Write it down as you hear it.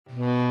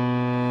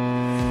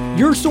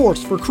Your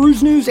source for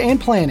cruise news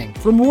and planning.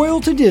 From Royal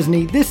to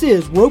Disney, this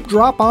is Rope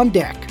Drop on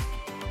Deck.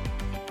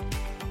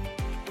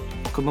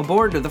 Welcome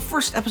aboard to the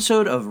first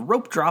episode of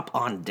Rope Drop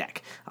on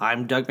Deck.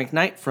 I'm Doug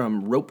McKnight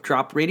from Rope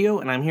Drop Radio,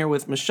 and I'm here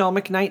with Michelle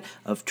McKnight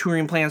of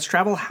Touring Plans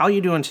Travel. How are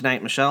you doing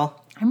tonight,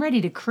 Michelle? I'm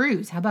ready to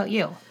cruise. How about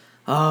you?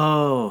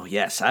 Oh,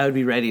 yes. I would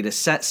be ready to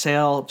set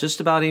sail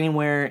just about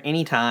anywhere,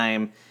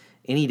 anytime,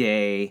 any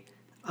day.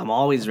 I'm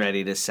always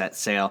ready to set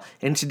sail.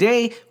 And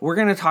today, we're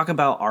going to talk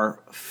about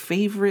our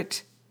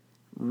favorite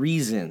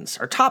reasons,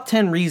 our top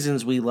 10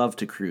 reasons we love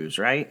to cruise,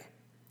 right?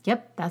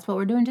 Yep, that's what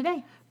we're doing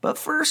today. But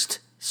first,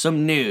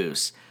 some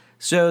news.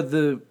 So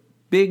the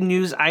big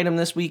news item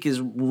this week is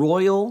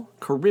Royal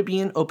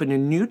Caribbean opened a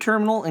new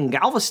terminal in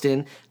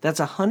Galveston that's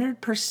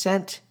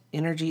 100%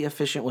 energy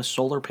efficient with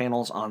solar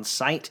panels on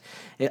site.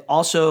 It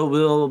also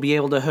will be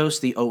able to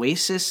host the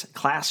Oasis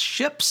class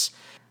ships.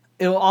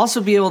 It will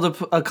also be able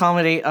to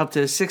accommodate up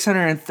to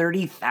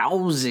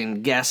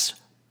 630,000 guests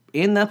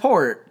in the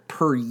port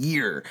per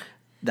year.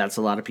 That's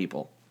a lot of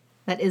people.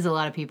 That is a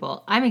lot of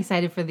people. I'm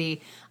excited for the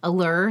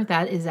Allure.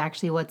 That is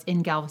actually what's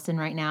in Galveston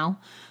right now.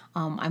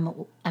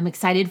 I'm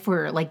excited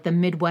for like the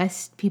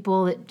Midwest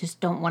people that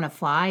just don't want to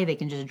fly. They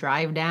can just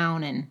drive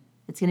down, and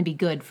it's going to be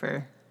good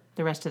for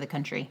the rest of the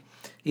country.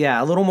 Yeah,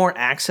 a little more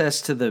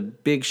access to the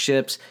big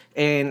ships,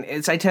 and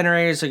its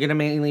itineraries are going to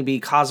mainly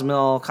be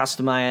Cozumel,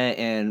 Costa Maya,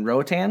 and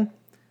Roatan.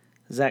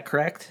 Is that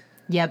correct?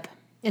 Yep.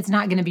 It's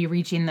not going to be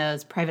reaching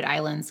those private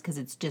islands because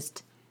it's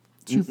just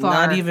too far.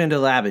 Not even to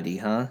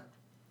Labadee, huh?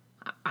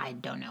 I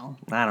don't know.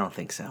 I don't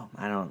think so.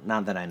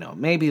 Not that I know.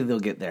 Maybe they'll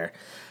get there.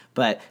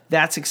 But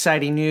that's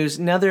exciting news.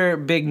 Another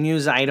big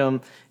news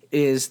item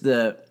is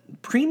the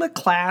Prima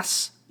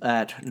class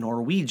at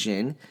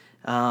Norwegian.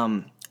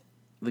 The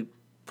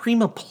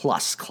Prima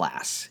Plus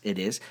class, it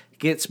is,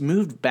 gets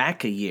moved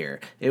back a year.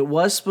 It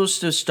was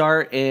supposed to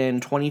start in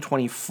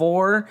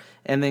 2024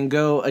 and then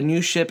go a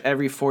new ship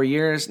every 4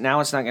 years. Now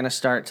it's not going to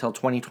start till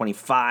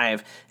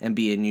 2025 and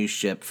be a new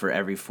ship for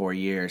every 4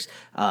 years.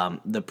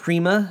 The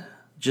Prima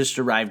just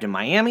arrived in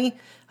Miami,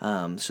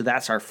 so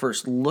that's our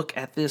first look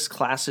at this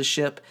class of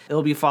ship.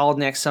 It'll be followed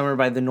next summer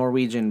by the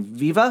Norwegian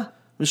Viva.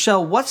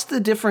 Michelle, what's the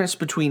difference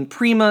between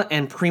Prima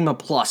and Prima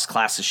Plus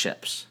class of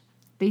ships?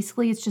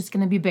 Basically, it's just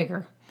going to be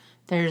bigger.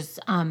 There's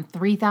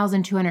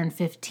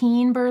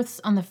 3,215 berths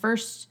on the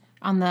first,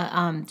 on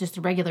the just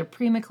a regular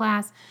Prima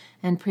class,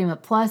 and Prima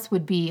Plus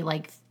would be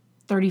like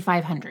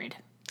 3,500.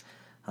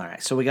 All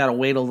right, so we got to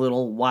wait a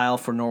little while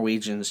for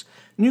Norwegian's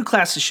new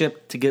class of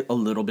ship to get a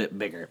little bit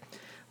bigger.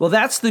 Well,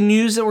 that's the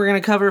news that we're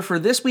going to cover for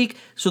this week,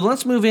 so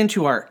let's move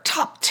into our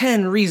top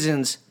 10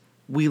 reasons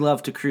we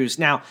love to cruise.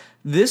 Now,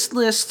 this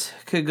list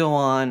could go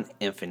on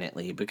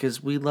infinitely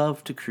because we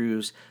love to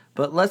cruise,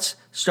 but let's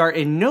start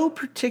in no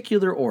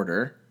particular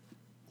order.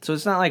 So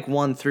it's not like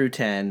 1 through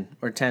 10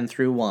 or 10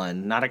 through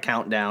 1, not a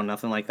countdown,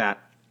 nothing like that,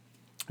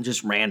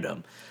 just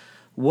random.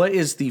 What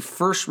is the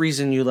first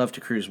reason you love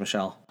to cruise,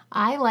 Michelle?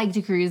 I like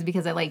to cruise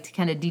because I like to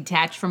kind of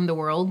detach from the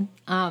world.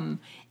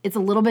 It's a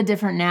little bit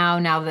different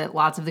now that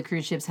lots of the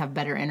cruise ships have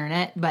better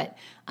internet, but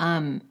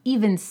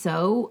even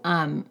so,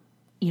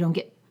 you don't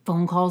get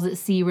phone calls at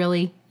sea,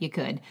 really. You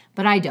could,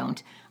 but I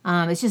don't.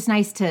 It's just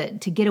nice to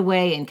get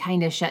away and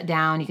kind of shut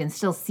down. You can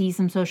still see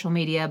some social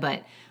media,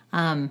 but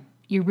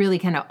you're really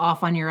kind of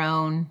off on your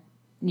own,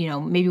 you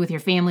know, maybe with your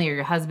family or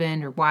your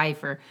husband or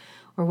wife or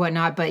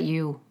whatnot, but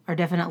you are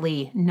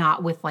definitely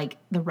not with like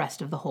the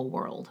rest of the whole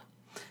world.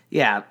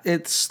 Yeah,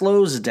 it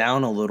slows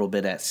down a little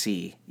bit at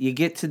sea. You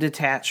get to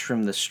detach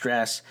from the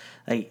stress.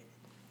 Like,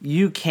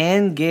 you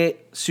can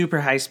get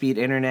super high-speed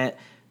internet,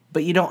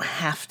 but you don't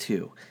have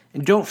to.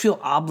 And don't feel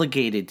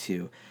obligated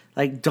to.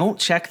 Like, don't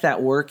check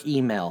that work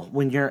email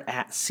when you're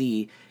at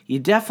sea. You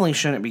definitely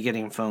shouldn't be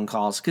getting phone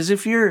calls. Because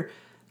if you're,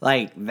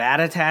 like, that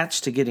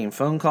attached to getting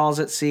phone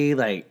calls at sea,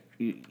 like,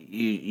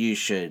 you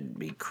should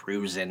be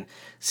cruising.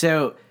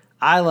 So,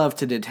 I love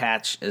to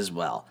detach as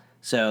well.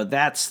 So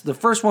that's the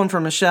first one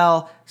for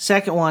Michelle.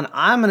 Second one,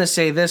 I'm going to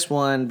say this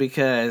one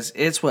because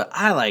it's what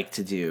I like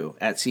to do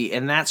at sea,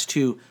 and that's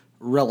to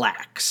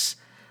relax.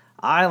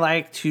 I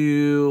like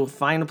to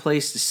find a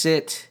place to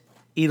sit,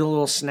 eat a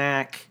little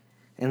snack,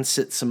 and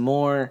sit some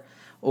more,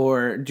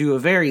 or do a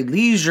very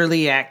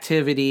leisurely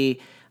activity.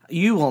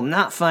 You will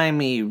not find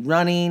me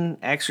running,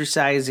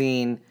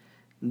 exercising,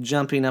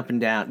 jumping up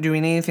and down,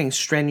 doing anything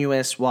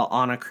strenuous while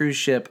on a cruise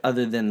ship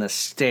other than the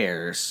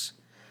stairs.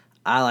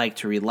 I like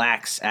to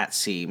relax at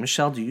sea.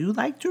 Michelle, do you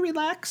like to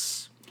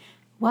relax?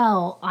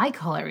 Well, I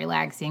call it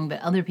relaxing,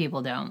 but other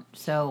people don't.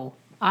 So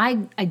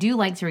I do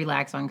like to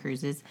relax on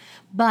cruises,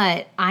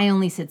 but I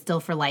only sit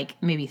still for like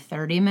maybe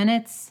 30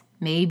 minutes,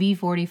 maybe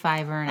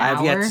 45 or an hour.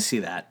 I've yet to see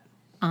that.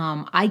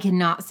 I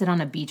cannot sit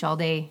on a beach all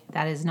day.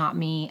 That is not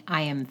me.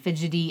 I am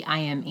fidgety, I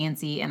am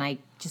antsy, and I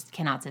just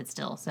cannot sit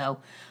still. So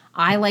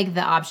I like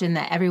the option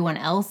that everyone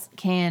else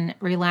can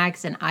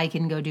relax and I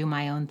can go do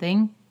my own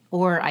thing.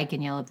 Or I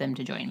can yell at them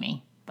to join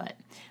me. But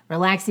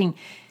relaxing,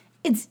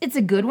 it's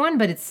a good one,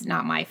 but it's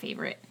not my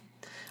favorite.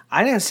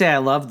 I didn't say I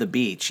love the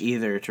beach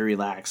either to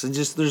relax. It's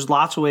just there's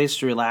lots of ways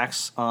to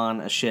relax on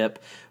a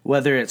ship,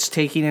 whether it's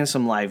taking in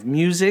some live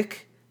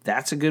music.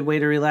 That's a good way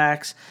to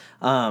relax.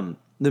 The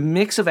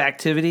mix of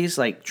activities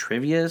like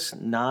trivia's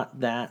not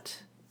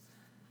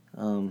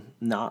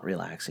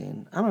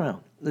relaxing. I don't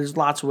know. There's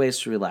lots of ways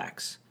to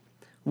relax.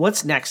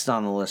 What's next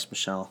on the list,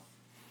 Michelle?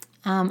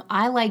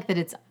 I like that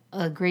it's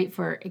great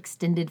for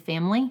extended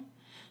family.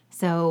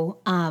 So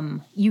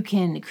you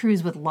can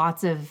cruise with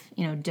lots of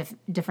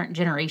different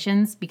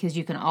generations because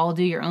you can all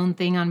do your own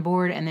thing on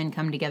board and then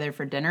come together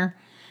for dinner,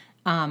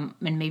 and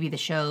maybe the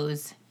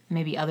shows,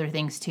 maybe other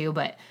things too.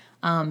 But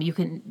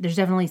there's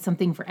definitely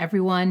something for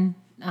everyone.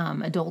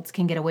 Adults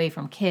can get away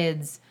from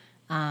kids.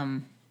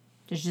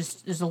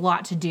 There's a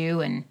lot to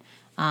do, and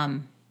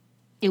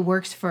it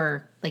works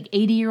for like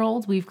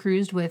 80-year-olds. We've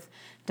cruised with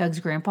Doug's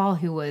grandpa,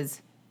 who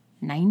was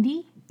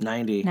 90.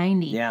 90.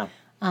 Yeah.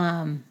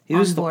 He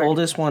was the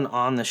oldest one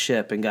on the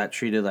ship and got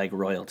treated like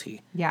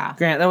royalty. Yeah.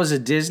 Grant, that was a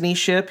Disney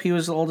ship. He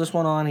was the oldest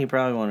one on. He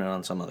probably wanted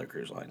on some other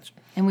cruise lines.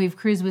 And we've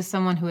cruised with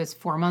someone who is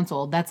 4 months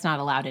old. That's not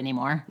allowed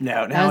anymore.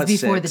 No, that was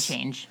before 6. the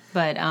change.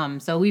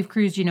 But so we've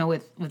cruised,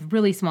 with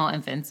really small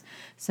infants.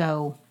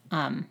 So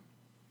and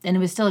it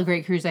was still a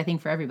great cruise, I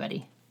think, for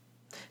everybody.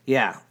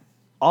 Yeah,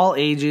 all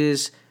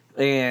ages,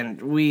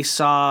 and we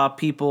saw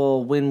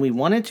people when we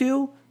wanted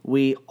to.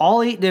 We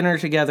all ate dinner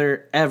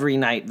together every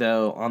night,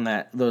 though, on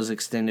those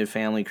extended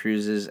family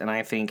cruises, and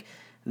I think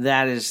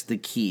that is the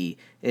key,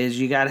 is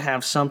you got to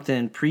have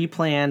something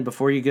pre-planned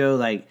before you go,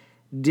 like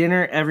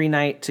dinner every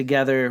night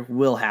together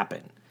will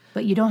happen.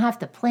 But you don't have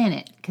to plan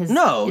it, because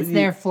it's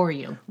there for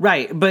you.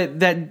 Right, but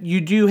that you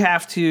do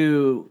have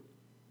to,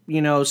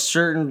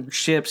 certain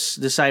ships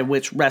decide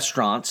which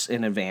restaurants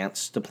in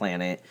advance to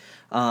plan it.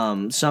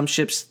 Some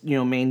ships,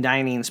 main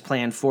dining's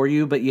planned for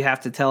you, but you have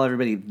to tell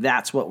everybody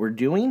that's what we're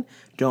doing.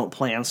 Don't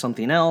plan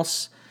something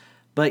else.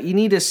 But you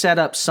need to set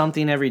up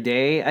something every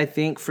day, I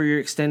think, for your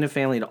extended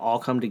family to all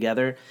come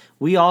together.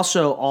 We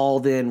also all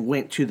then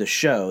went to the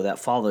show that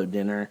followed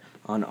dinner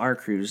on our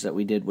cruise that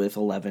we did with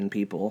 11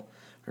 people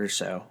or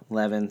so.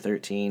 11,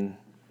 13,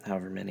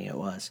 however many it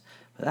was.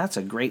 But that's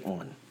a great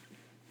one.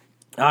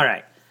 All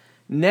right.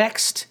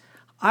 Next,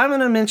 I'm going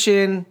to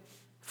mention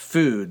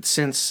food,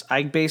 since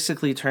I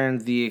basically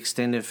turned the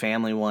extended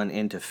family one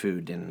into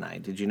food, didn't I?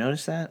 Did you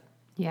notice that?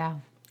 Yeah.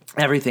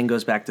 Everything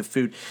goes back to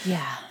food.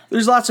 Yeah.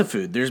 There's lots of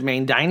food. There's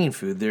main dining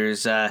food.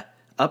 There's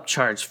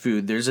upcharge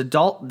food. There's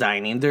adult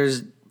dining.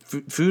 There's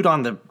food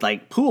on the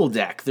pool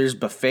deck. There's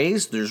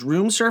buffets. There's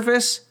room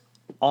service.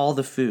 All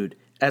the food.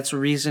 That's a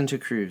reason to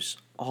cruise.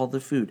 All the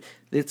food.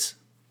 It's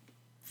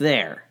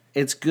there.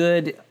 It's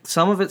good.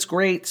 Some of it's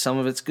great. Some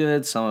of it's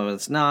good. Some of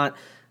it's not.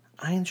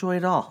 I enjoy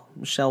it all.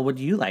 Michelle, what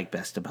do you like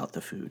best about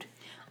the food?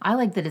 I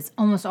like that it's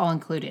almost all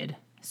included.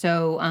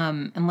 So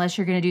unless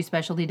you're going to do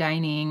specialty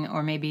dining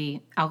or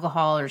maybe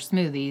alcohol or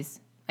smoothies,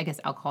 I guess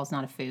alcohol's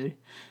not a food.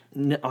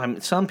 No,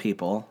 some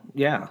people,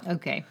 yeah.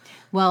 Okay.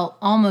 Well,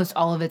 almost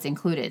all of it's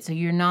included. So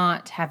you're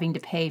not having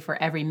to pay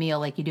for every meal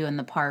like you do in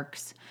the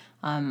parks.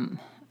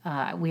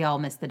 We all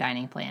miss the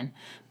dining plan.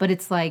 But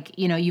it's like,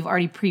 you've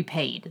already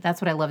prepaid. That's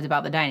what I loved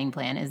about the dining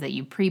plan, is that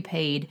you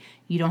prepaid.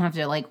 You don't have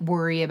to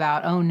worry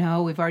about, oh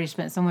no, we've already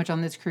spent so much on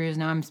this cruise,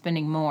 now I'm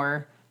spending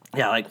more.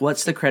 Yeah,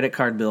 what's the credit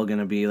card bill going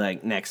to be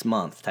next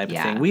month type of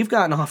thing. We've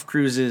gotten off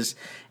cruises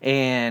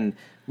and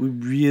we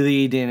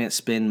really didn't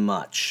spend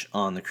much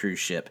on the cruise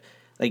ship.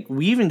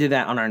 We even did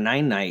that on our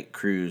 9-night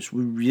cruise.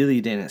 We really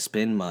didn't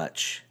spend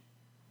much,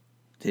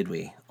 did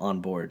we,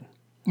 on board?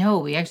 No,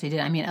 we actually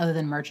didn't. I mean, other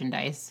than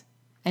merchandise.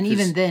 And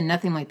even then,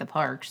 nothing like the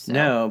parks. So.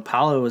 No,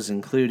 Palo was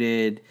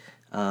included.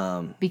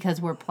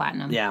 Because we're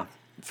platinum. Yeah,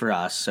 for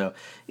us. So,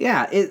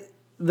 yeah,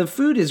 the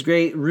food is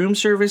great. Room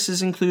service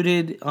is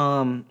included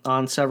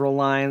on several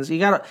lines. You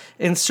got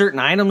in certain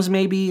items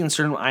maybe, and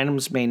certain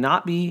items may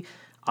not be.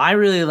 I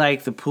really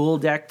like the pool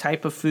deck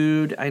type of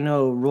food. I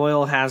know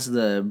Royal has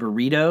the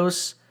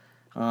burritos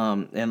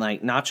and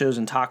nachos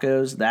and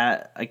tacos.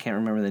 That I can't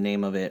remember the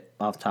name of it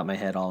off the top of my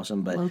head, all of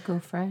them. But Loco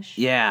Fresh.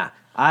 Yeah,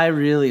 I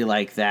really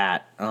like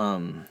that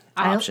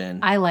option.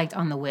 I liked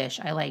on the Wish.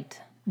 I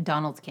liked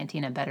Donald's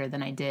Cantina better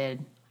than I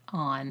did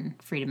on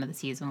Freedom of the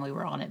Seas when we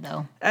were on it,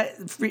 though.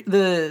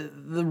 The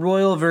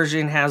Royal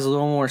version has a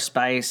little more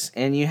spice,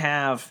 and you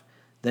have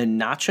the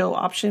nacho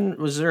option.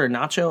 Was there a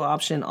nacho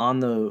option on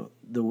the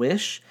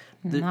Wish?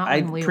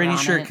 I'm pretty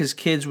sure because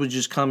kids would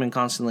just come and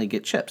constantly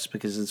get chips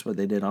because it's what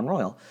they did on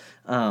Royal.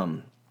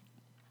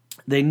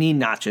 They need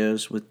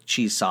nachos with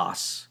cheese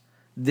sauce.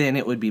 Then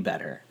it would be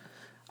better.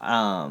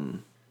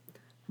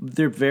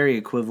 They're very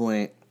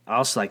equivalent. I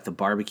also like the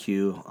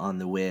barbecue on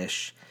the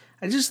Wish.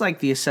 I just like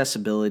the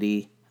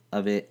accessibility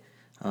of it.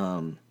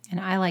 And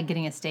I like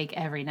getting a steak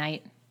every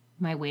night.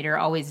 My waiter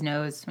always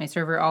knows, my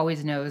server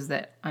always knows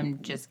that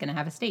I'm just going to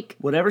have a steak.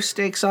 Whatever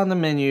steak's on the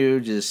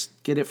menu, just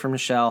get it from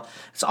Michelle.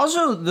 It's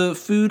also, the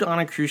food on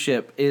a cruise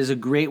ship is a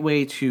great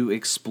way to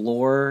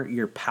explore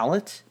your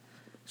palate,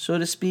 so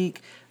to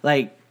speak.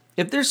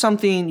 If there's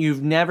something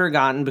you've never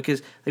gotten,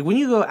 because when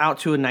you go out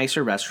to a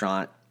nicer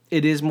restaurant,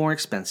 it is more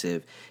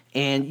expensive.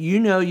 and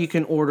you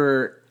can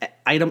order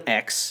item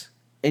X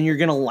and you're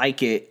going to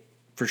like it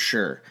for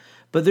sure.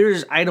 But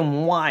there's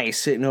item Y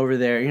sitting over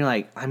there, and you're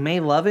like, I may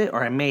love it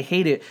or I may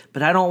hate it,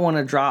 but I don't want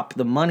to drop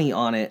the money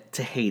on it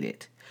to hate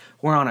it.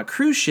 Where on a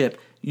cruise ship,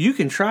 you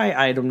can try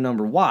item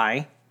number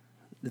Y.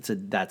 That's a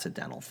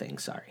dental thing,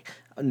 sorry.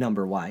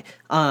 Number Y.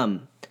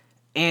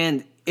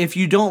 And if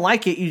you don't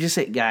like it, you just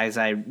say, guys,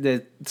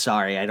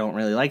 sorry, I don't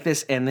really like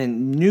this. And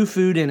then new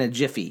food in a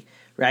jiffy,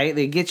 right?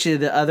 They get you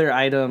the other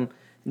item,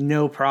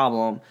 no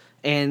problem.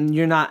 And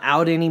you're not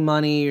out any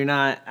money. You're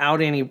not out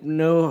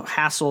no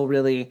hassle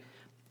really.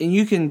 And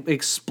you can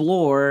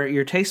explore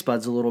your taste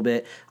buds a little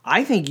bit.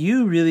 I think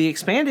you really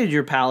expanded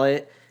your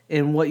palate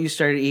in what you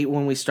started to eat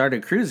when we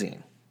started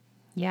cruising.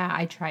 Yeah,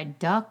 I tried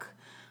duck.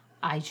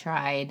 I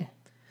tried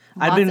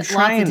I've been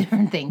trying lots of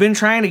different things. Been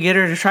trying to get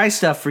her to try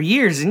stuff for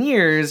years and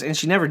years, and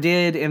she never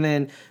did. And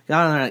then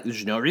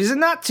there's no reason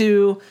not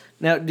to.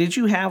 Now, did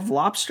you have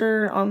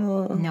lobster on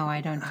the? No, I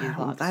don't do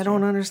lobster. I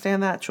don't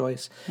understand that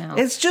choice. No.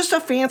 It's just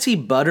a fancy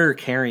butter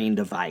carrying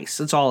device.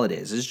 That's all it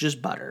is. It's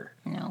just butter.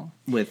 No.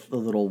 With a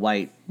little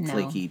white,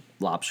 flaky,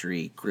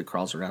 lobstery that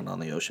crawls around on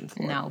the ocean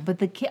floor. No,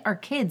 but our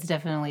kids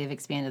definitely have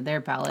expanded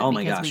their palate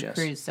because we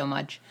cruise so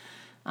much.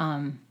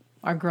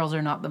 Our girls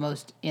are not the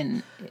most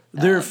in.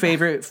 Their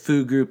favorite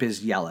food group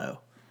is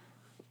yellow.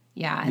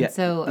 Yeah, and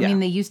so, I mean,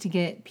 they used to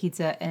get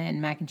pizza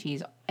and mac and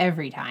cheese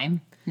every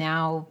time.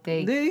 Now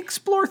they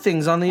explore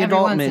things on the every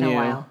adult once menu. In a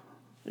while.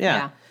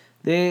 Yeah.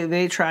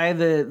 They try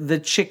the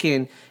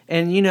chicken,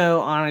 and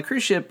on a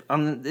cruise ship,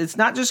 it's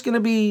not just going to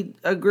be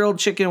a grilled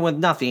chicken with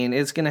nothing.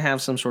 It's going to have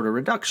some sort of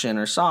reduction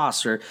or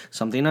sauce or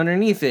something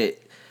underneath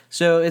it.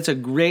 So it's a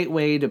great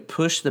way to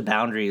push the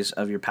boundaries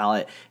of your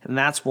palate, and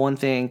that's one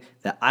thing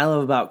that I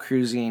love about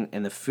cruising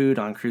and the food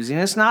on cruising.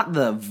 It's not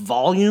the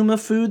volume of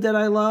food that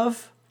I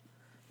love;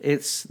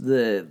 it's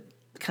the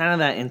kind of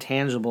that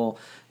intangible.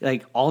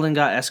 Like Alden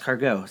got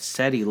escargot,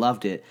 said he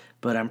loved it,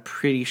 but I'm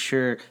pretty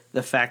sure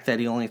the fact that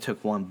he only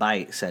took one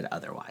bite said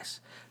otherwise.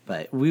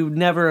 But we would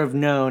never have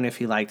known if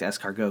he liked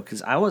escargot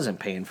because I wasn't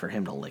paying for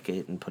him to lick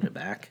it and put it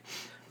back,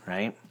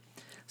 right?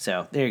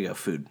 So there you go,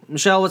 food.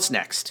 Michelle, what's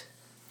next?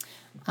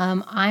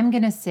 I'm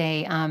going to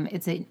say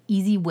it's an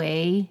easy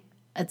way.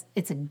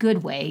 It's a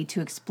good way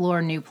to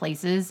explore new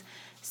places.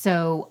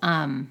 So,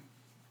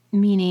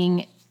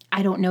 meaning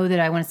I don't know that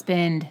I want to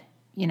spend,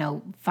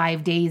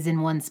 5 days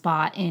in one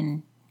spot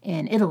in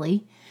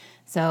Italy.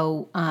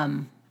 So,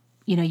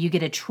 you get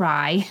to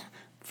try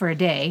for a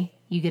day.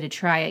 You get to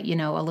try,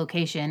 a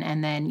location,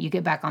 and then you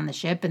get back on the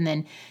ship, and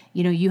then,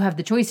 you have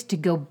the choice to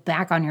go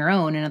back on your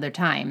own another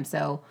time.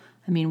 So,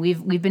 I mean,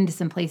 we've been to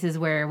some places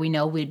where we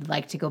know we'd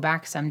like to go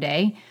back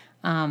someday,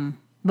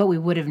 but we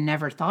would have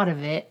never thought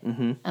of it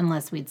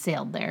unless we'd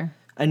sailed there.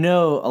 I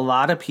know a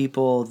lot of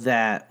people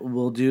that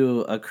will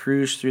do a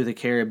cruise through the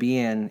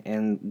Caribbean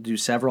and do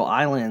several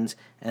islands,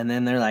 and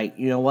then they're like,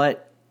 you know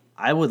what?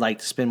 I would like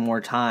to spend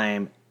more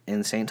time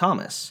in St.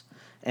 Thomas.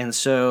 And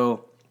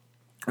so,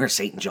 or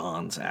St.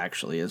 John's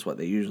actually is what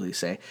they usually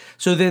say.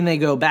 So then they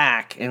go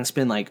back and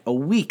spend like a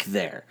week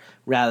there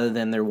rather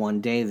than their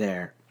one day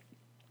there.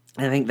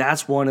 And I think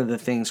that's one of the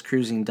things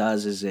cruising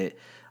does is it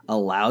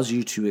allows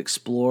you to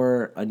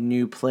explore a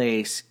new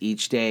place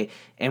each day.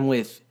 And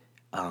with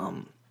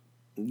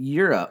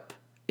Europe,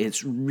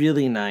 it's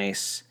really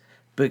nice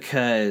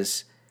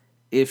because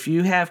if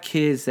you have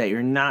kids that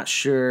you're not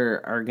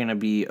sure are going to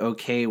be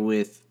okay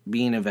with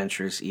being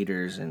adventurous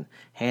eaters and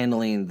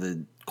handling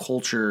the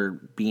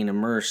culture, being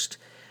immersed,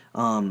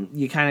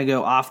 you kind of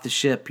go off the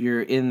ship,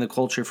 you're in the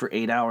culture for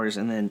 8 hours,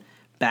 and then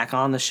back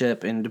on the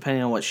ship, and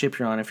depending on what ship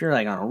you're on, if you're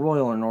like on a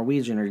Royal or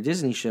Norwegian or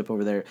Disney ship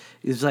over there,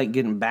 it's like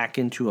getting back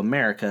into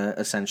America,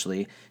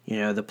 essentially.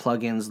 The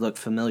plugins look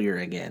familiar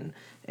again,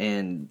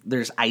 and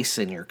there's ice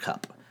in your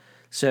cup.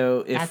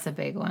 So that's a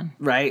big one.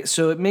 Right?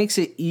 So it makes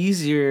it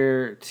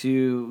easier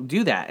to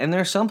do that. And there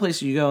are some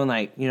places you go and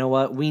like, you know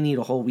what, we need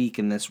a whole week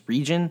in this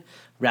region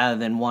rather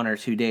than 1 or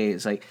 2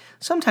 days. Like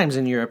sometimes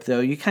in Europe,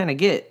 though, you kind of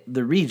get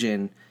the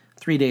region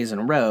 3 days in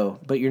a row,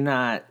 but you're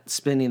not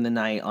spending the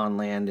night on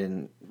land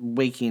and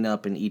waking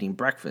up and eating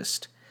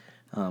breakfast.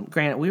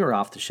 Granted, we were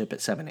off the ship at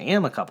 7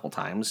 a.m. a couple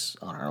times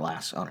on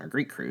our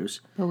Greek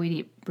cruise. But we'd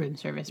eat room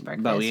service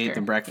breakfast. But we ate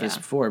the breakfast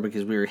before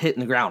because we were hitting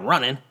the ground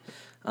running.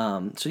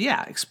 So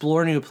yeah,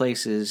 explore new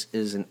places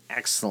is an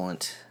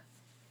excellent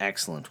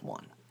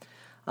one.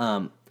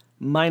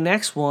 My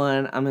next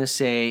one I'm going to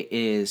say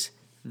is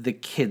the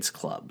kids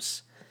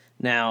clubs.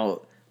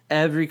 Now,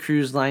 every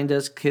cruise line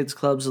does kids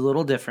clubs a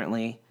little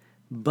differently,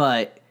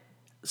 but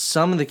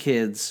some of the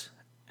kids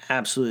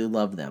absolutely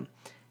love them.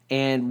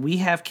 And we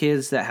have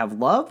kids that have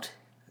loved,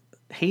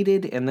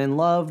 hated, and then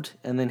loved,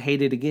 and then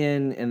hated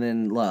again, and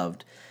then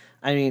loved.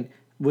 I mean,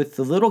 with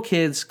the little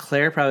kids,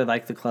 Claire probably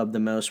liked the club the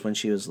most when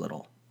she was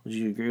little. Would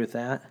you agree with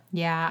that?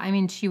 Yeah, I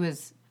mean, she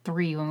was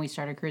 3 when we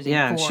started cruising.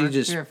 Yeah, 4, she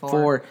just 3 or 4.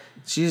 4.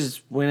 She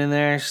just went in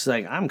there. She's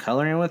like, I'm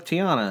coloring with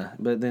Tiana,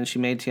 but then she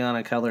made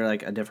Tiana color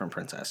like a different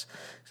princess.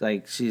 It's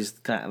like she's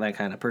that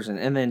kind of person.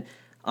 And then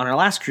on our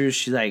last cruise,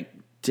 she like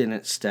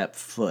didn't step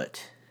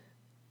foot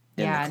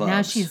in the Yeah, clubs.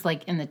 now she's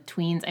like in the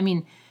tweens. I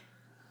mean,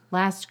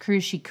 last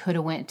cruise she could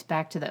have went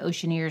back to the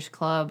Oceaneers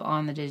Club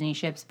on the Disney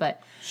ships,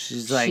 but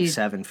She's like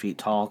 7 feet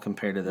tall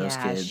compared to those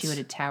kids. she would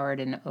have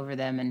towered over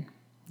them, and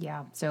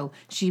so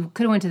she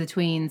could have went to the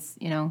tweens,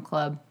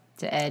 club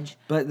to Edge.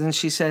 But then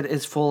she said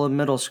it's full of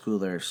middle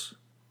schoolers.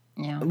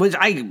 Yeah, Which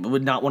I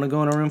would not want to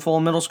go in a room full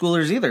of middle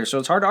schoolers either, so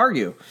it's hard to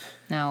argue.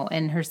 no,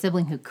 and her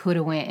sibling who could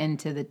have went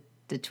into the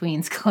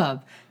tweens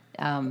club.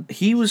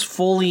 He was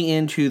fully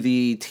into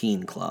the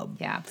teen club.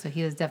 Yeah, so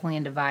he was definitely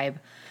into Vibe.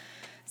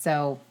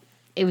 So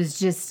it was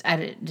just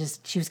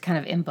she was kind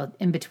of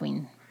in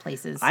between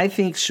places. I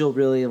think she'll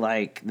really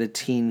like the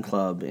teen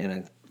club in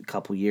a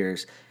couple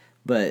years,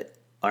 but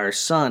our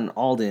son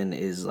Alden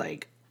is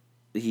like,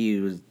 he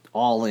was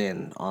all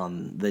in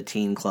on the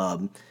teen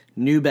club,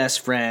 new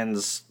best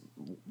friends,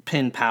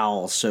 pen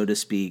pals, so to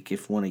speak,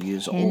 if you want to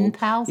use Pen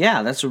pals?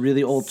 Yeah, that's a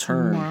really old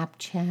term.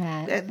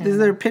 Snapchat.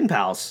 They're pen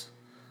pals.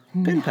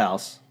 Pen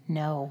pals.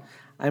 No.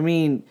 I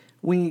mean,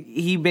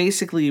 he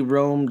basically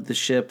roamed the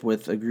ship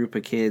with a group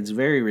of kids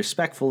very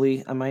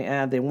respectfully, I might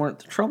add. They weren't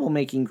the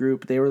troublemaking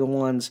group. They were the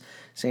ones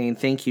saying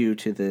thank you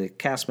to the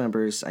cast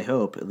members, I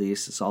hope, at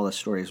least. It's all the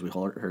stories we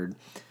heard.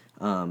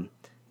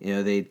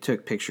 They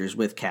took pictures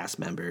with cast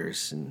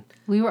members. And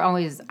I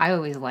always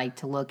like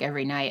to look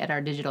every night at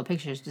our digital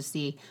pictures to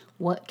see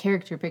what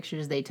character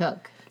pictures they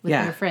took with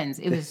their friends.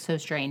 It was so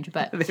strange,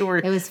 but it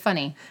was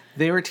funny.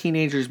 They were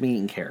teenagers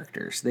meeting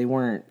characters. They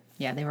weren't.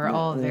 Yeah, they were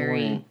all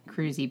very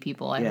cruisy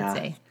people, I would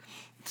say.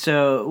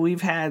 So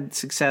we've had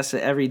success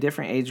at every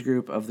different age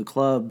group of the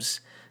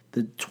clubs.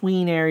 The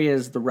tween area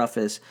is the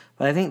roughest,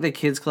 but I think the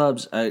kids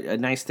club's a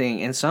nice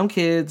thing. And some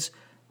kids,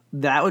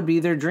 that would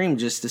be their dream,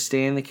 just to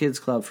stay in the kids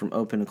club from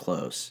open to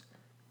close.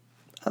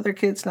 Other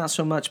kids, not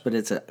so much, but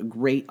it's a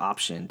great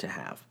option to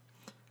have.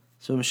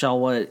 So Michelle,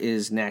 what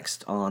is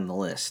next on the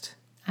list?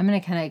 I'm going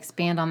to kind of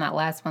expand on that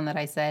last one that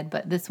I said,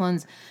 but this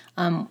one's,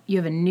 you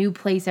have a new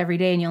place every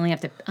day and you only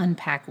have to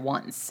unpack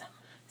once.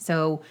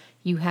 So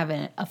you have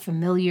a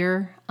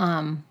familiar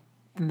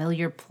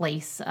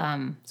place.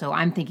 So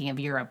I'm thinking of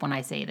Europe when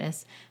I say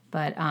this,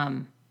 but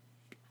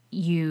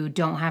you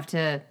don't have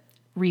to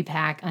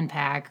repack,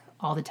 unpack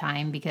all the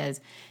time, because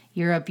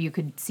Europe, you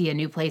could see a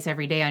new place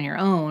every day on your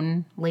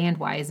own,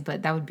 land-wise,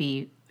 but that would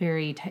be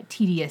very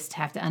tedious to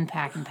have to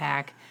unpack and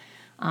pack.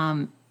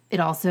 It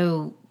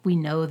also, we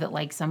know that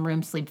like some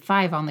rooms sleep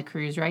 5 on the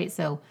cruise, right?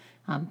 So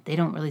they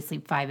don't really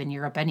sleep 5 in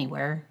Europe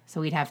anywhere.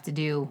 So we'd have to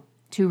do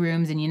 2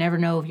 rooms, and you never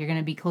know if you're going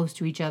to be close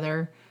to each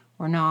other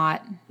or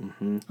not.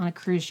 Mm-hmm. On a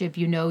cruise ship,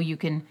 you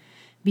can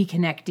be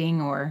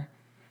connecting or,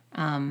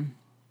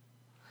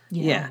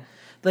 Yeah.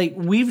 Like,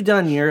 we've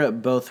done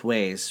Europe both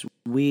ways.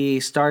 We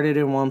started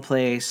in one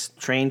place,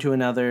 trained to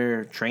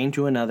another, trained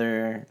to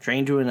another,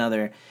 trained to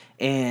another,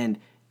 and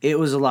it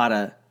was a lot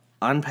of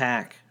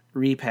unpack,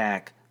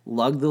 repack,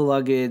 lug the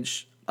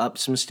luggage up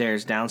some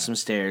stairs, down some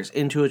stairs,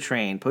 into a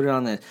train, put it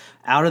on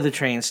out of the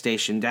train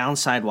station, down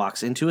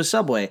sidewalks, into a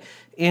subway,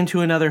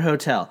 into another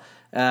hotel,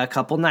 a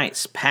couple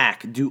nights,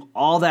 pack, do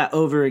all that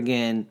over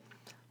again,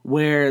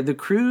 where the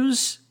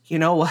cruise, you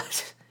know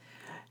what?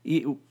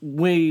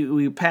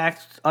 We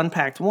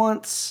unpacked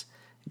once,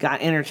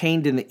 got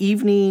entertained in the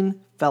evening,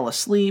 fell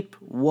asleep,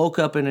 woke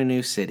up in a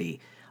new city.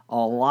 A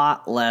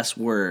lot less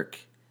work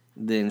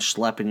than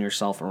schlepping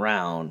yourself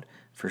around,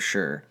 for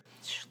sure.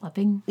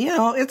 Schlepping?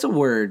 It's a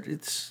word.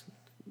 It's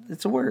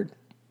a word.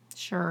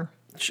 Sure.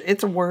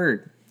 It's a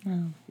word.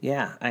 Oh.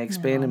 Yeah, I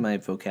expanded my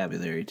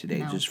vocabulary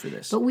today just for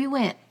this. But we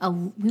went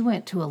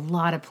to a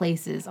lot of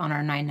places on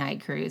our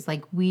 9-night cruise.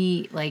 That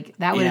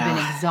would have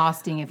been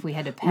exhausting if we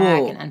had to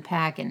pack and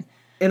unpack and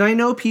I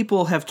know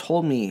people have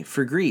told me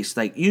for Greece,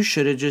 like, you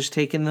should have just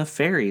taken the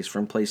ferries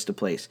from place to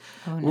place.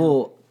 Oh,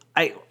 no.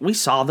 Well, we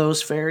saw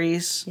those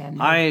ferries. Yeah,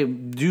 no. I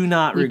do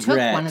not regret. We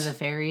took one of the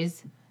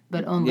ferries,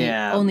 but only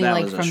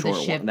like from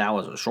the ship. That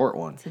was a short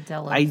one. To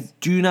Delos. I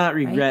do not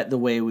regret the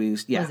way we.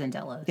 Yeah, it was in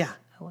Delos. Yeah,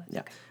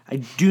 yeah. I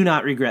do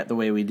not regret the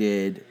way we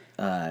did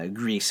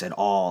Greece at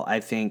all. I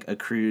think a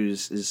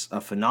cruise is a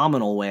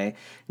phenomenal way.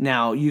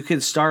 Now, you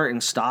could start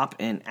and stop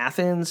in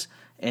Athens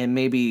and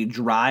maybe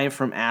drive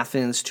from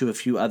Athens to a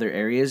few other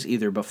areas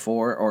either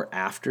before or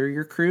after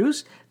your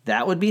cruise.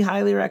 That would be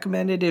highly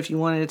recommended if you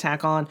wanted to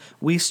tack on.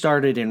 We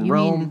started in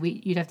Rome.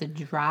 You'd have to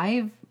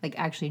drive? Like,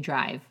 actually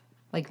drive?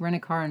 Like, rent a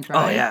car and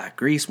drive? Oh, yeah.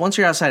 Greece. Once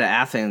you're outside of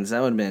Athens, that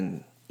would have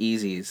been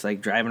easy. It's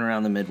like driving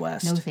around the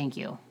Midwest. No, thank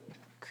you.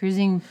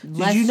 Cruising,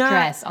 less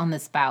stress on the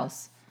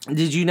spouse.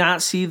 Did you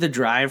not see the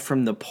drive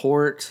from the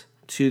port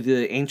to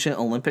the ancient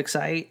Olympic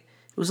site?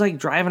 It was like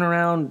driving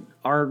around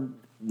our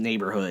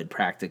neighborhood,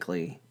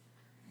 practically.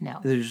 No.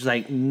 There's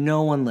like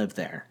no one lived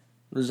there.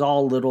 It was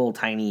all little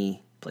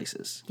tiny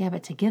places. Yeah,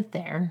 but to get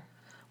there...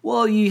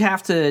 Well, you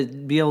have to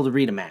be able to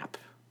read a map,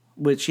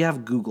 which you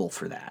have Google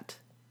for that.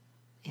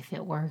 If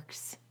it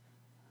works.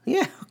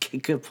 Yeah, okay,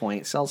 good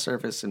point. Cell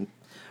service in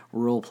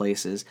rural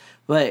places.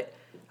 But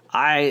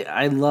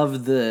I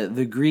love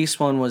the Greece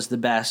one was the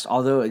best,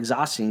 although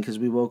exhausting because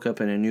we woke up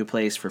in a new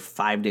place for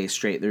 5 days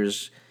straight.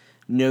 There's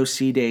no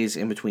sea days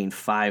in between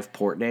 5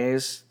 port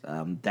days.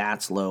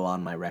 That's low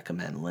on my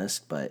recommend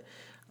list, but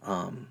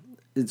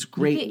it's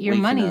great. You get your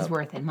money's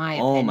worth, in my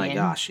opinion. Oh my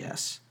gosh,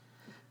 yes.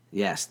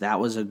 Yes, that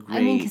was a great...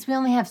 I mean, because we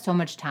only have so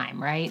much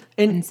time, right?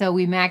 And so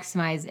we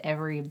maximize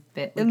every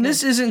bit. And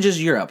this isn't just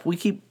Europe. We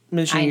keep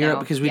mentioning Europe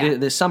because we did it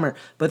this summer.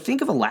 But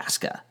think of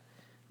Alaska,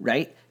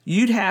 right?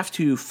 You'd have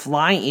to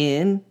fly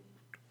in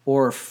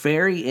or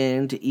ferry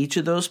in to each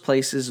of those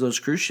places those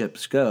cruise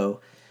ships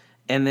go,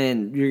 and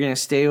then you're going to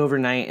stay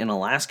overnight in an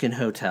Alaskan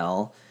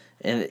hotel.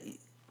 And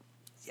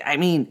I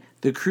mean,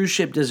 the cruise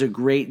ship does a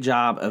great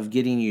job of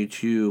getting you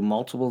to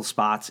multiple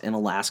spots in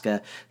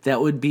Alaska.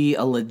 That would be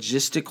a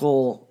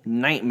logistical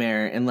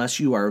nightmare unless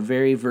you are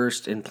very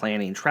versed in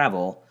planning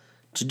travel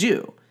to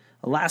do.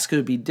 Alaska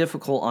would be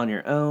difficult on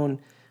your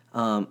own.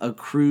 A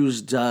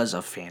cruise does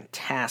a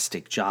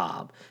fantastic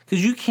job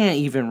because you can't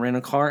even rent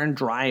a car and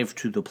drive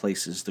to the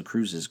places the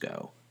cruises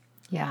go.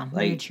 Yeah,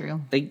 very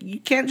true. Like you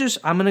can't just,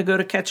 I'm going to go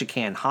to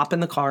Ketchikan, hop in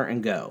the car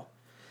and go.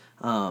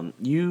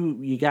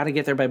 You got to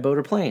get there by boat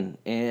or plane,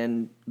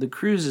 and the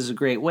cruise is a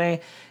great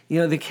way. You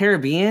know, the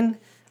Caribbean,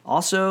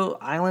 also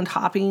island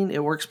hopping,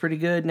 it works pretty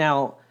good.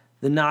 Now,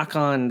 the knock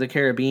on the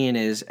Caribbean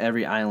is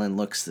every island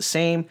looks the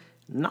same.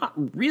 Not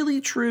really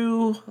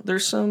true.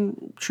 There's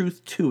some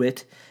truth to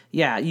it.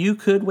 Yeah, you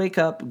could wake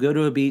up, go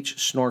to a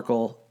beach,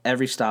 snorkel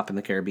every stop in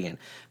the Caribbean.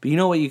 But you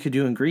know what you could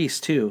do in Greece,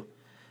 too?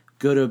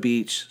 Go to a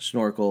beach,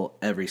 snorkel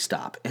every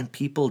stop. And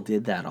people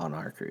did that on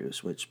our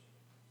cruise, which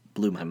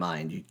blew my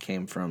mind. You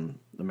came from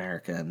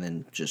America and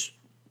then just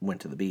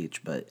went to the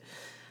beach. But,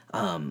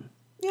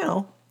 you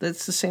know,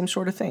 that's the same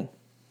sort of thing.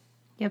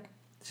 Yep.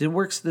 It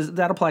works.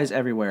 That applies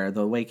everywhere,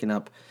 though, waking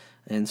up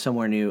in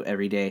somewhere new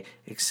every day,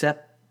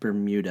 except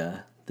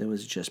Bermuda. There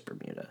was just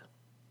Bermuda.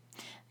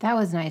 That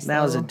was nice,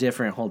 That was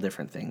a whole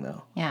different thing,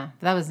 though. Yeah,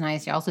 that was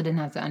nice. You also didn't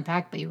have to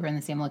unpack, but you were in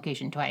the same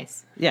location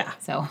twice. Yeah.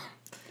 So.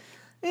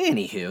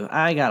 Anywho,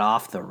 I got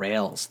off the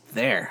rails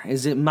there.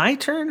 Is it my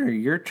turn or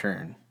your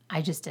turn?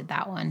 I just did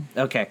that one.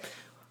 Okay.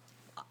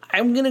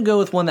 I'm going to go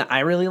with one that I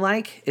really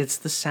like. It's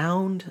the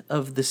sound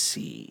of the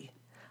sea.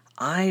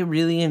 I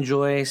really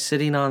enjoy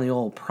sitting on the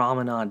old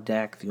promenade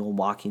deck, the old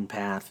walking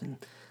path, and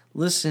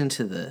listening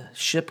to the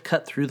ship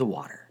cut through the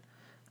water.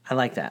 I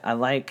like that. I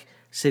like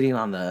sitting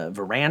on the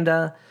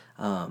veranda.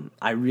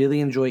 I really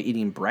enjoy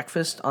eating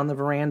breakfast on the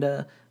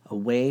veranda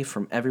away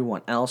from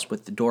everyone else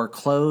with the door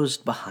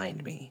closed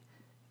behind me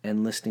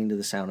and listening to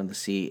the sound of the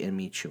sea and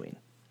me chewing.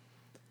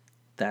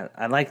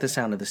 I like the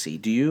sound of the sea.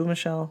 Do you,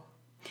 Michelle?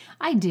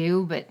 I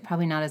do, but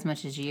probably not as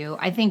much as you.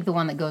 I think the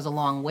one that goes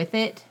along with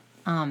it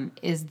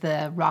is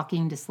the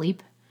rocking to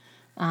sleep.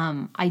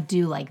 I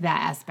do like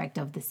that aspect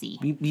of the sea.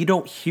 You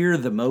don't hear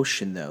the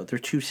motion though. They're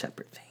two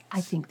separate things. I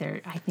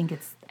think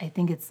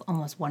it's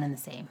almost one and the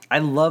same. I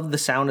love the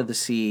sound of the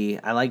sea.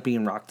 I like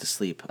being rocked to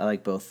sleep. I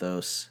like both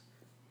those.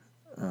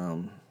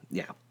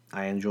 Yeah,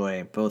 I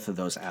enjoy both of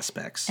those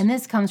aspects. And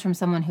this comes from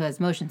someone who has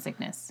motion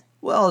sickness.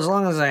 Well, as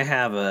long as I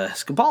have a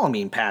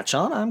scopolamine patch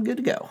on, I'm good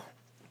to go.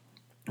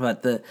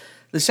 But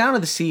the sound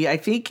of the sea, I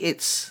think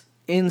it's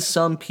in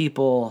some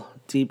people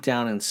deep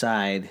down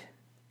inside,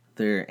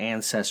 their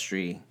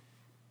ancestry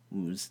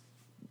was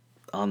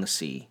on the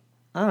sea.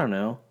 I don't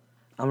know.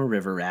 I'm a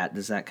river rat.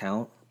 Does that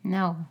count?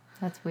 No,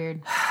 that's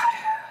weird.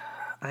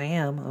 I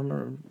am.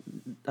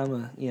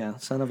 I'm a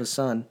son of a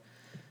son.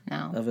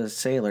 No. Of a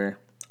sailor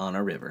on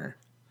a river.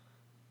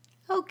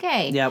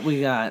 Okay. Yeah,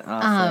 we got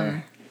off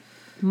there.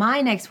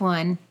 My next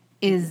one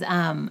is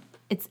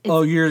it's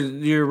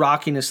your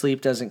rocking to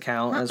sleep doesn't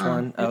count as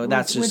one. Oh,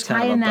 that's just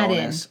kind of a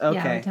bonus. Okay.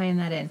 Yeah, we're tying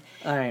that in.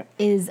 All right.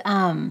 Is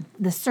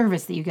the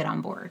service that you get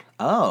on board.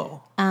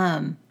 Oh.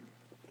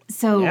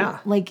 So Yeah.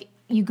 like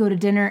you go to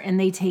dinner and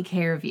they take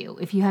care of you.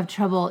 If you have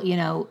trouble,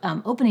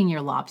 opening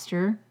your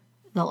lobster,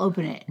 they'll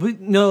open it.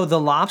 But no, the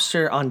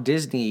lobster on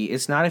Disney,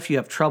 it's not if you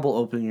have trouble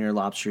opening your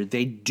lobster.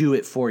 They do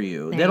it for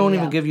you. They don't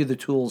even give you the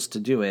tools to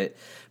do it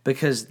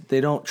because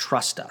they don't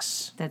trust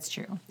us. That's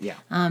true. Yeah.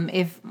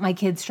 If my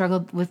kids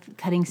struggled with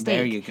cutting steak.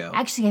 There you go.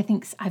 Actually, I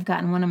think I've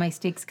gotten one of my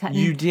steaks cut.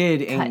 You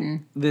did.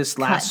 And was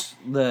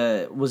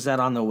that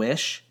on the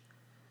Wish?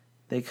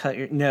 They cut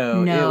your...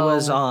 No, it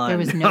was on... There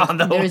was no, on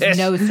the there Wish. was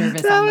no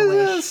service on the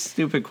Wish. A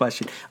stupid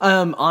question.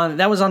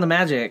 That was on the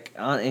Magic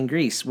in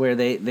Greece where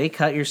they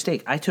cut your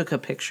steak. I took a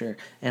picture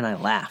and I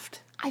laughed.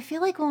 I feel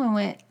like when we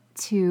went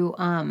to...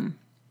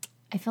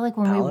 we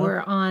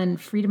were on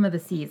Freedom of the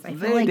Seas, I feel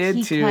They like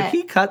did too.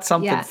 He cut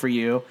something for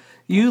you.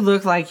 You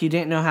look like you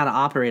didn't know how to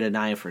operate a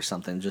knife or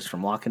something just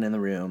from walking in the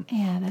room.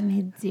 Yeah, that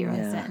made zero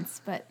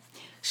sense, but...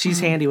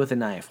 She's handy with a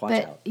knife.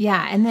 Watch out.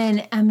 Yeah, and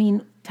then,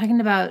 talking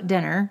about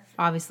dinner,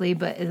 obviously,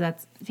 but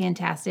that's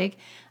fantastic.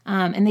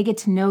 And they get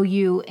to know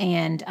you.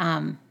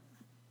 And,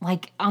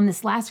 like, on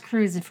this last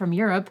cruise from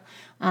Europe,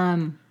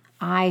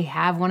 I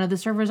have one of the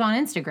servers on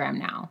Instagram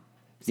now.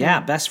 So,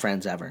 yeah, best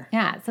friends ever.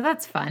 Yeah, so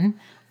that's fun.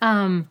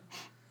 But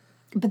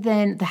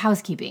then the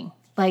housekeeping.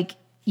 Like,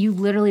 you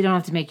literally don't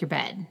have to make your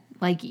bed.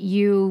 Like,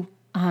 you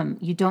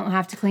don't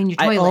have to clean your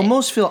toilet. I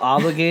almost feel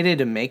obligated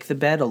to make the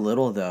bed a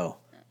little, though.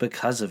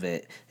 Because of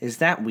it. Is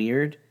that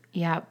weird?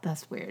 Yeah,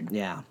 that's weird.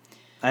 Yeah.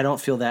 I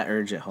don't feel that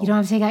urge at home. You don't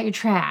have to take out your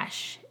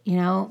trash,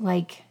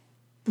 like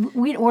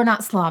we're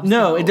not slobs.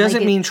 No, though. it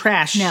doesn't Like, mean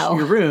trash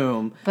your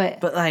room.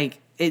 But like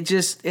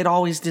it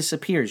always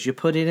disappears. You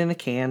put it in a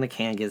can, the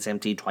can gets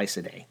emptied twice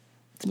a day.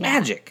 It's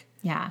magic.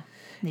 Yeah.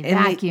 They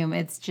vacuum.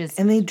 It's just.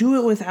 And they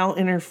do it without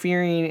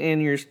interfering in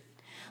your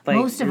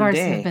most of your ours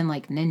day. have been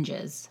like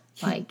ninjas.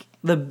 Like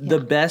the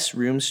best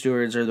room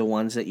stewards are the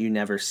ones that you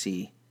never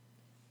see.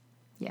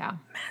 Yeah.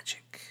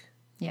 Magic.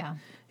 Yeah.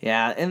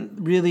 Yeah,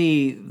 and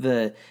really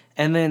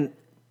and then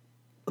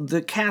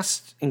the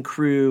cast and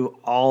crew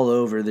all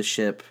over the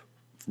ship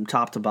from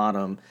top to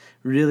bottom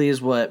really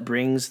is what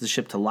brings the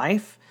ship to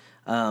life.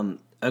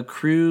 A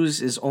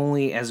cruise is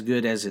only as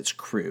good as its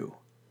crew.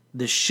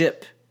 The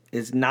ship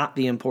is not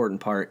the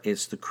important part.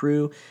 It's the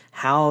crew,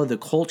 how the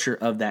culture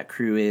of that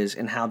crew is,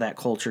 and how that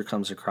culture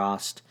comes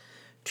across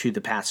to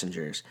the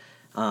passengers.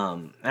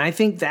 And I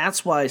think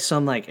that's why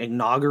some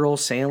inaugural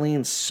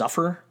sailings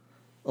suffer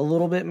a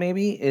little bit,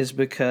 maybe, is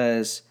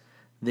because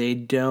they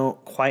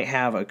don't quite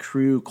have a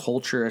crew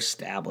culture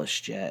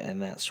established yet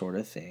and that sort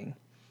of thing.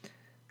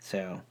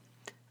 So,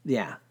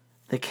 yeah,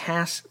 the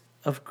cast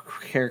of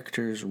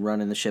characters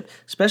running the ship,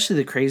 especially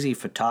the crazy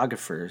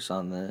photographers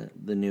on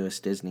the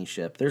newest Disney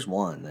ship. There's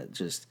one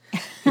that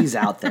he's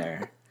out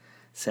there.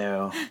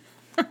 So,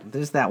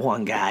 there's that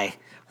one guy.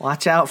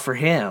 Watch out for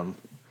him.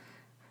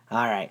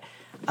 All right.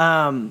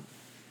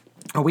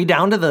 Are we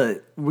down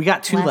to we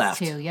got two left.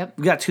 Two, yep.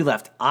 We got two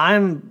left.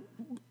 I'm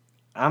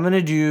going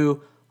to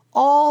do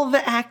all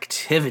the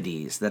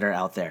activities that are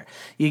out there.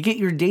 You get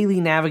your daily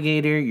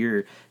navigator,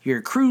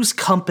 your cruise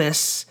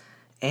compass,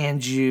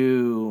 and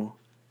you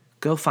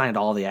go find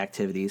all the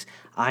activities.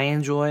 I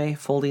enjoy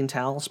folding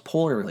towels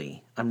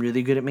poorly. I'm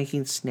really good at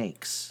making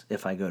snakes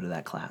if I go to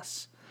that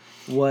class.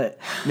 What?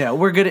 No,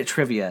 we're good at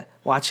trivia.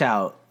 Watch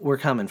out. We're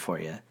coming for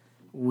you.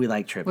 We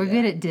like trivia. We're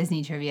good at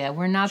Disney trivia.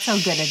 We're not so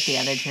good at the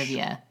other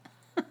trivia.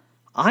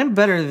 I'm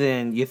better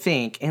than you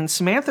think, and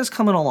Samantha's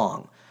coming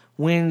along.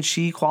 When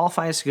she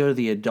qualifies to go to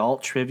the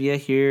adult trivia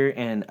here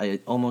in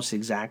almost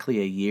exactly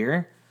a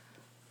year,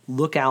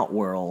 look out,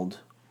 world.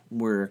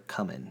 We're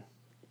coming.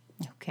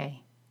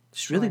 Okay.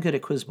 She's really good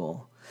at Quiz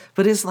Bowl.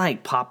 But it's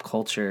like pop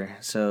culture,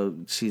 so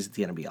she's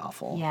going to be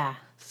awful. Yeah.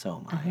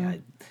 So am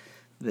I.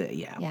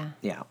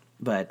 Yeah.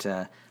 But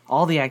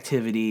all the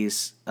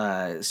activities,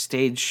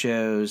 stage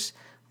shows,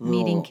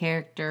 meeting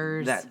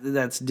characters.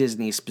 That's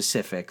Disney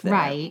specific there.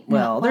 Right.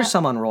 Well, there's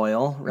some on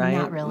Royal, right?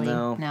 Not really.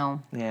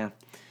 No. Yeah.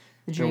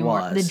 The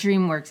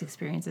DreamWorks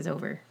experience is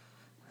over.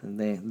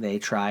 They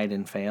tried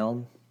and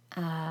failed?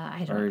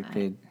 I don't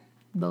know.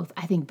 Both.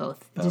 I think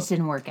both. It just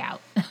didn't work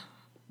out.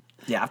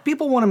 Yeah, if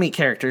people want to meet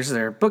characters,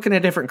 they're booking a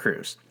different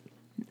cruise.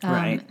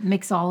 Right?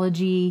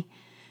 Mixology.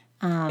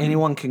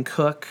 Anyone can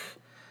cook.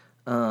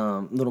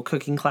 Little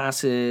cooking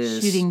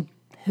classes. Shooting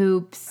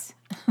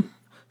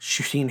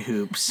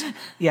hoops.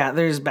 Yeah,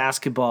 there's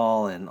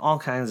basketball and all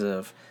kinds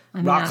of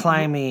rock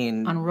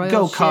climbing, on Royal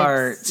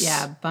go-karts. Ships,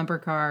 yeah, bumper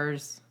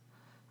cars.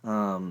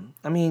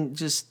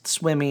 Just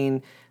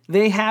swimming.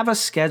 They have a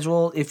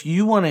schedule. If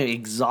you want to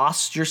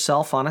exhaust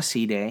yourself on a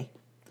sea day,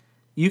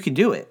 you can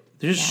do it.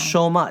 There's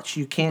so much.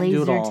 You can't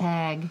do it all.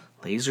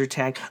 Laser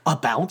tag. A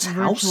bounce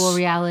house. Virtual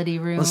reality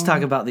room. Let's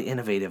talk about the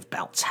innovative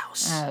bounce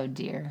house. Oh,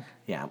 dear.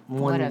 Yeah,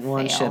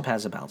 one ship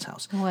has a bounce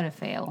house. What a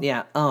fail.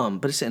 Yeah,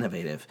 but it's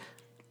innovative.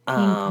 Ping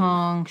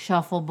pong,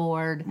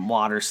 shuffleboard.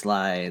 Water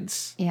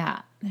slides.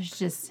 Yeah, there's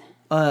just...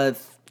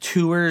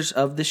 tours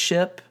of the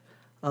ship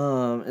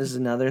is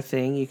another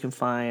thing you can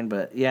find.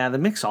 But, yeah, the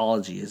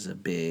mixology is a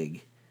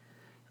big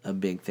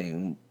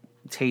thing.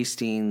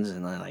 Tastings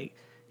and,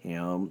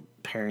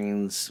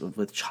 pairings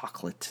with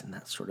chocolate and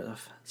that sort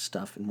of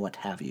stuff and what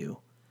have you.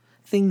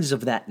 Things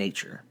of that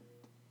nature.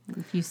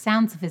 You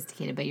sound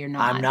sophisticated, but you're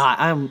not. I'm not.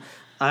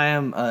 I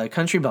am a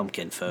country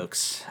bumpkin,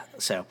 folks.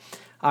 So,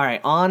 all right,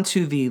 on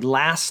to the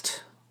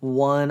last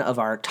one of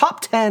our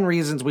top 10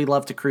 reasons we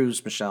love to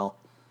cruise, Michelle.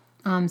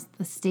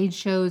 The stage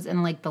shows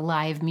and the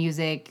live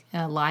music,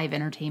 live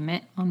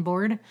entertainment on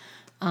board.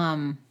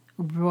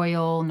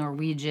 Royal,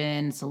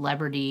 Norwegian,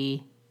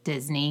 Celebrity,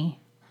 Disney.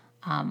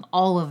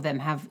 All of them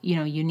have,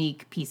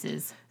 unique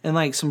pieces.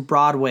 And some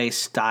Broadway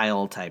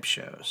style type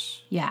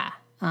shows. Yeah.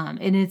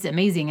 And it's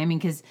amazing.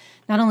 Because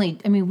not only,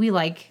 we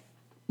like,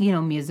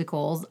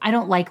 musicals. I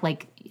don't like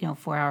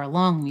 4-hour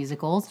long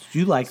musicals.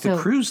 You like the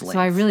cruise length. So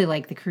I really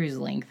like the cruise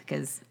length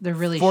because they're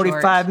really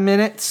 45 short.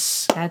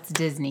 minutes. That's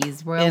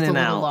Disney's. Royal's a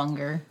little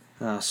longer.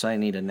 Oh, so I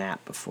need a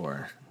nap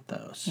before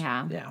those.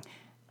 Yeah. Yeah.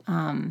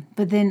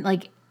 But then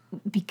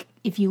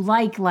if you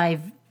like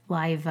live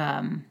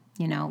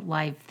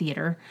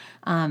theater,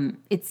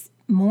 it's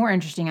more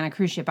interesting on a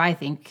cruise ship, I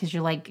think, because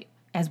you're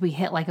as we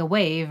hit a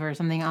wave or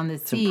something on the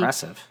sea. It's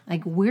impressive.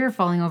 We're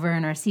falling over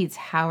in our seats.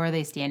 How are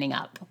they standing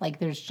up?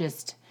 There's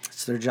just...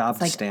 It's their job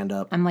to stand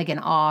up. I'm in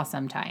awe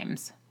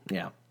sometimes.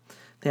 Yeah.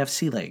 They have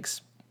sea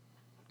legs.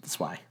 That's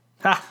why.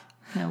 Ha!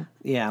 No.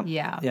 Yeah.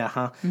 Yeah. Yeah,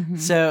 huh? Mm-hmm.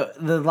 So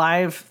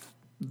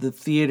the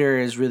theater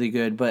is really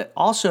good, but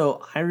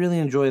also I really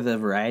enjoy the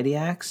variety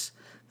acts,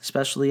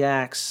 specialty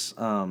acts,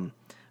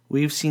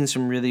 We've seen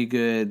some really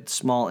good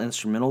small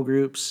instrumental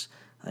groups.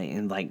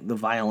 And like the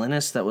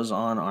violinist that was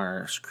on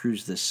our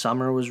cruise this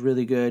summer was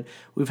really good.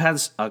 We've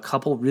had a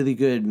couple really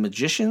good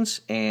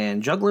magicians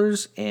and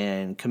jugglers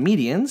and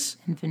comedians.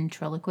 And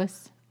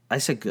ventriloquists. I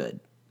said good.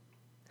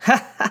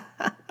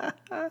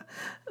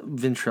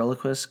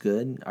 Ventriloquists,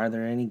 good. Are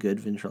there any good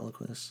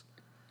ventriloquists?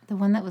 The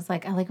one that was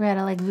like, I like red,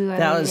 I like blue.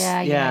 That was,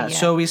 yeah.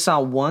 So we saw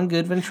one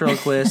good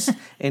ventriloquist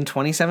in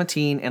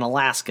 2017 in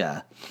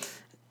Alaska.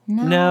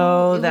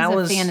 No, that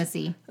was a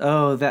fantasy.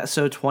 Oh,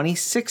 so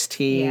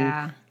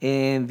 2016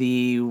 in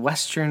the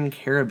Western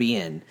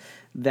Caribbean.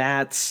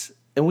 And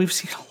we've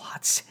seen a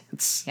lot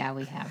since. Yeah,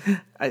 we have.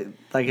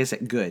 Like I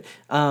said, good.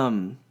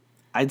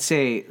 I'd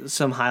say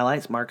some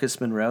highlights.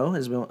 Marcus Monroe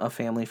has been a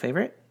family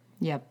favorite.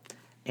 Yep.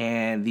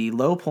 And the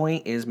low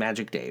point is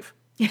Magic Dave.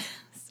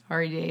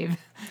 Sorry, Dave.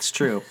 It's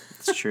true.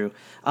 It's true.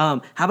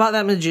 How about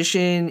that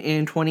magician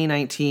in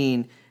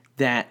 2019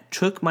 that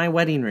took my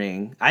wedding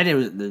ring?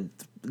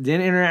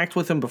 Didn't interact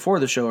with him before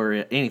the show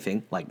or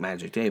anything, like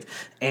Magic Dave,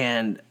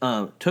 and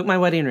took my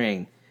wedding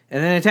ring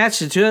and then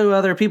attached it to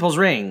other people's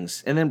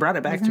rings and then brought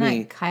it back Wasn't to that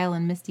me. Kyle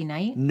and Misty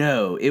Knight?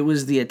 No, it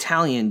was the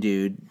Italian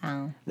dude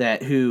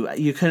who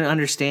you couldn't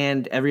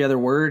understand every other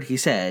word he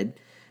said.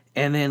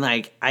 And then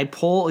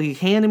he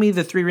handed me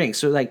the 3 rings.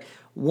 So like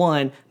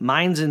one,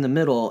 mine's in the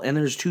middle, and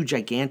there's 2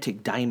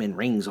 gigantic diamond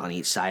rings on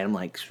each side. I'm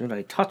like, should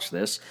I touch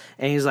this?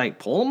 And he's like,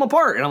 pull them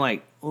apart. And I'm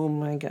like, oh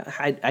my God,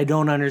 I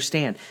don't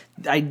understand.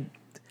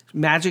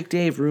 Magic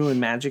Dave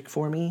ruined magic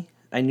for me.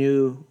 I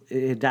knew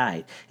it had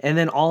died. And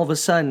then all of a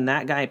sudden,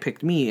 that guy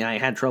picked me, and I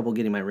had trouble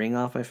getting my ring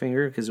off my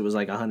finger because it was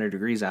like 100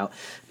 degrees out.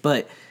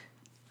 But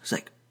it's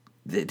like,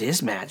 it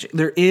is magic.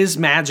 There is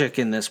magic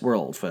in this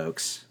world,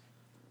 folks.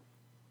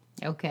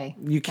 Okay.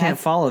 You can't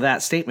follow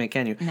that statement,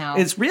 can you? No.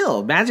 It's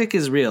real. Magic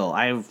is real.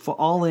 I'm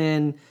all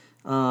in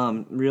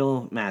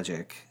real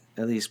magic.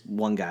 At least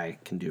one guy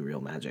can do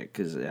real magic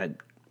because the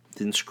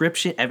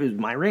inscription,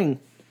 my ring,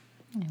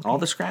 all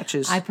the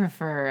scratches. I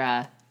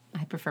prefer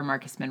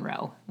Marcus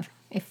Monroe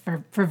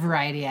for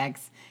Variety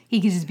X. He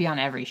could just be on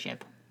every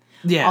ship.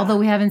 Yeah. Although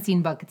we haven't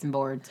seen Buckets and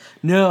Boards.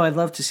 No, I'd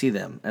love to see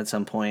them at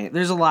some point.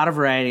 There's a lot of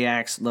variety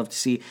acts. Love to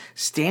see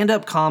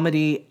stand-up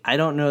comedy. I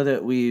don't know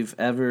that we've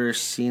ever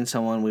seen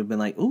someone we've been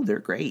like, ooh, they're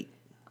great.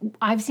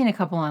 I've seen a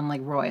couple on like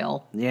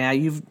Royal. Yeah,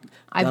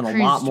 I've done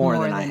a lot more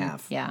than I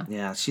have. Yeah.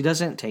 Yeah, she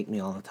doesn't take me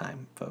all the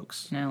time,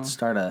 folks. No. Let's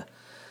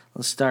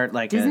start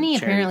like Disney a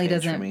apparently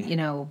page for doesn't,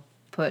 me.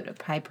 Put a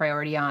high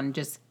priority on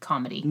just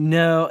comedy.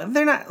 No,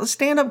 they're not.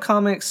 Stand-up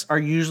comics are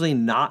usually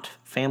not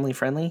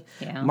family-friendly.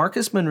 Yeah.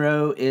 Marcus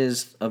Monroe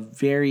is a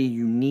very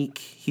unique...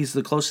 He's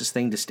the closest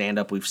thing to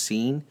stand-up we've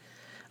seen.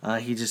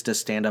 He just does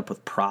stand-up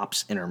with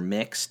props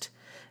intermixed.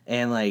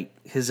 And,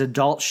 his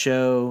adult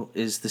show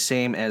is the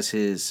same as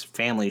his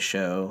family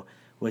show,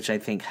 which I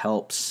think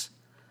helps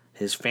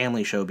his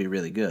family show be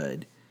really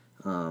good.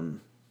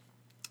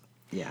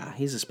 Yeah,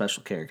 he's a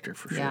special character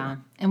for sure. Yeah,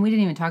 and we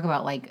didn't even talk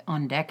about,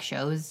 on-deck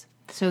shows.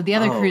 So the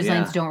other cruise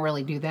lines don't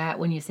really do that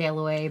when you sail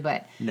away,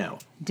 but no.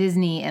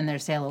 Disney and their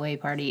sail away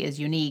party is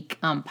unique.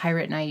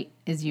 Pirate Night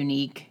is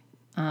unique.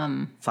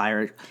 The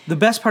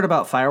best part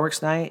about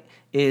Fireworks Night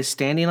is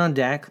standing on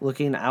deck,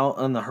 looking out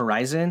on the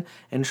horizon,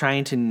 and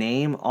trying to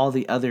name all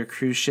the other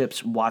cruise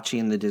ships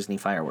watching the Disney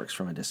fireworks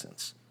from a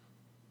distance.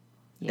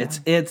 Yeah.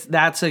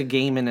 That's a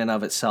game in and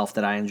of itself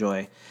that I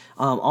enjoy.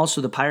 Also,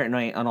 the Pirate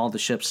Night on all the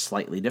ships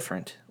slightly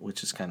different,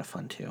 which is kind of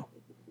fun too.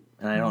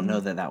 And I don't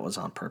know that was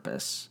on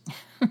purpose.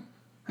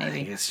 Maybe. I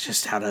think it's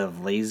just out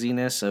of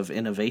laziness of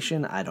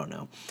innovation. I don't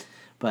know.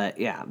 But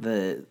yeah,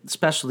 the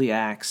specialty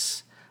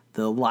acts,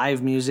 the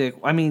live music.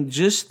 I mean,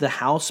 just the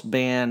house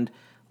band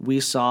we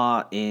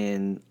saw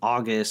in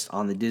August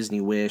on the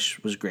Disney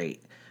Wish was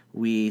great.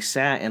 We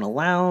sat in a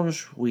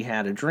lounge. We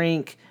had a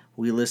drink.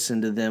 We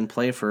listened to them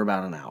play for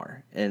about an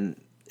hour. And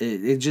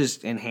it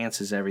just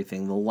enhances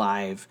everything. The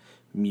live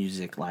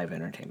music, live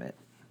entertainment.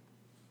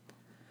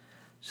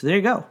 So there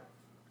you go.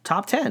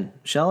 Top 10.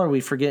 Shell, are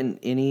we forgetting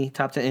any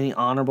top 10? Any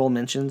honorable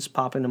mentions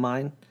pop into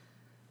mind?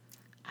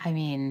 I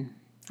mean,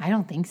 I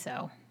don't think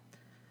so.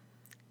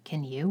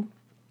 Can you?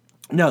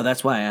 No,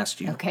 that's why I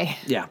asked you. Okay.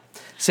 Yeah.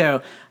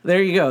 So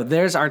there you go.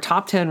 There's our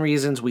top 10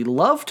 reasons we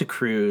love to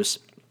cruise.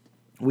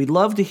 We'd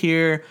love to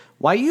hear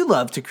why you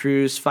love to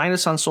cruise. Find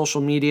us on social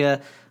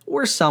media.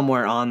 We're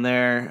somewhere on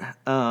there.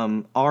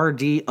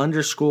 RD_on-deck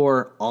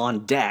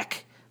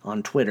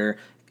on Twitter.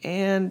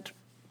 And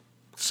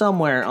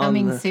somewhere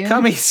coming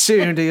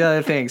soon to the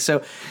other thing.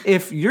 So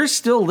if you're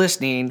still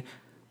listening,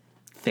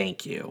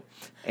 thank you.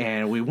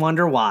 And we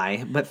wonder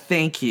why, but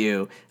thank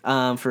you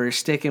for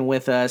sticking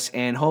with us.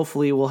 And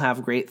hopefully we'll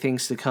have great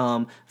things to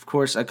come. Of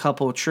course, a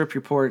couple of trip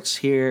reports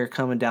here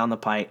coming down the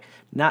pike,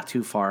 not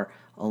too far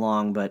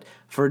along. But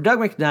for Doug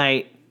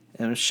McKnight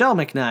and Michelle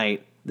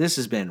McKnight, this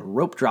has been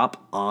Rope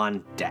Drop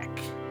on Deck.